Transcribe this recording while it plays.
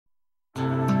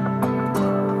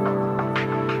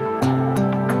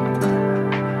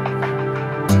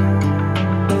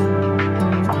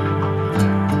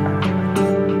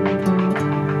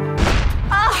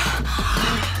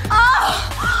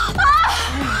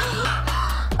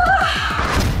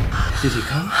Did you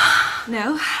come?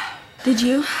 No. Did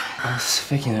you? I was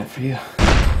faking it for you.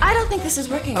 I don't think this is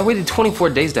working. I waited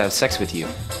 24 days to have sex with you.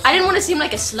 I didn't want to seem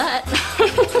like a slut.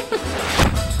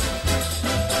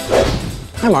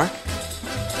 Hi, Marc.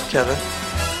 Kevin.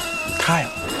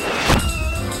 Kyle.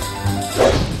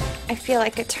 I feel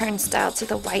like a turnstile to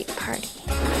the white party.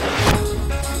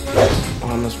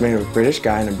 Almost married a British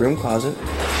guy in a broom closet.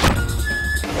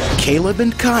 Caleb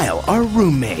and Kyle are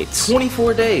roommates.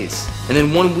 24 days. And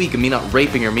then 1 week of me not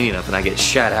raping or meeting nothing, I get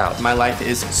shat out. My life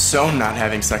is so not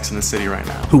having sex in the city right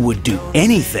now. Who would do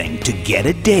anything to get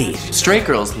a date. Straight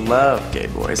girls love gay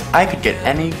boys. I could get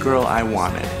any girl I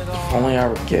wanted. If only I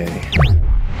were gay.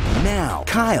 Now,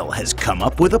 Kyle has come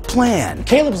up with a plan.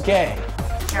 Caleb's gay.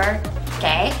 You're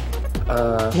gay?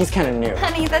 He's kind of new.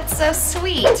 Honey, that's so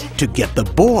sweet. To get the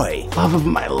boy Love of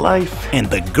my life. and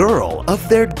the girl of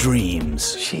their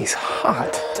dreams. She's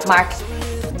hot. Marc,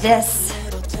 this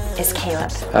is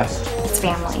Caleb. Hi. It's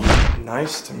family.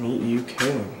 Nice to meet you,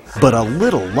 Caleb. But a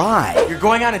little lie You're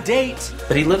going on a date.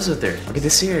 But he lives with her. I'll get to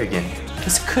see her again.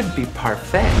 This could be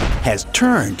parfait. has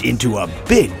turned into a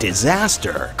big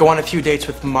disaster. Go on a few dates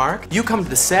with Marc. You come to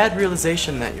the sad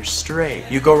realization that you're straight.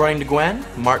 You go running to Gwen.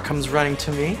 Marc comes running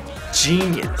to me.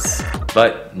 Genius.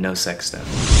 But no sex stuff.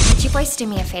 Could you boys do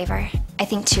me a favor? I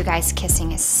think two guys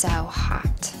kissing is so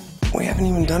hot. We haven't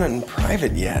even done it in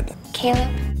private yet. Caleb,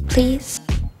 please,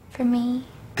 for me.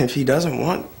 If he doesn't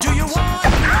want...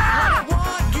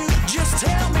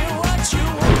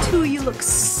 Two, you look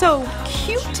so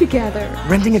cute together.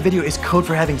 Renting a video is code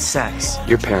for having sex.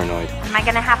 You're paranoid. Am I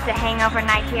gonna have to hang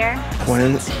overnight here?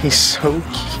 Gwen, he's so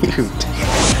cute.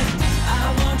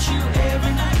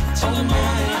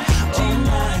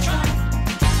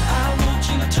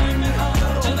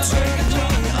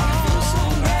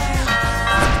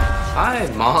 Hi,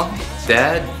 Mom,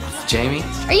 Dad, Jamie.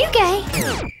 Are you gay?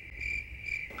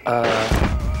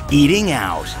 Eating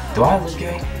out. Do I look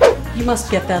gay? You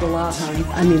must get that a lot, hon.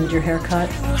 I mean, your haircut.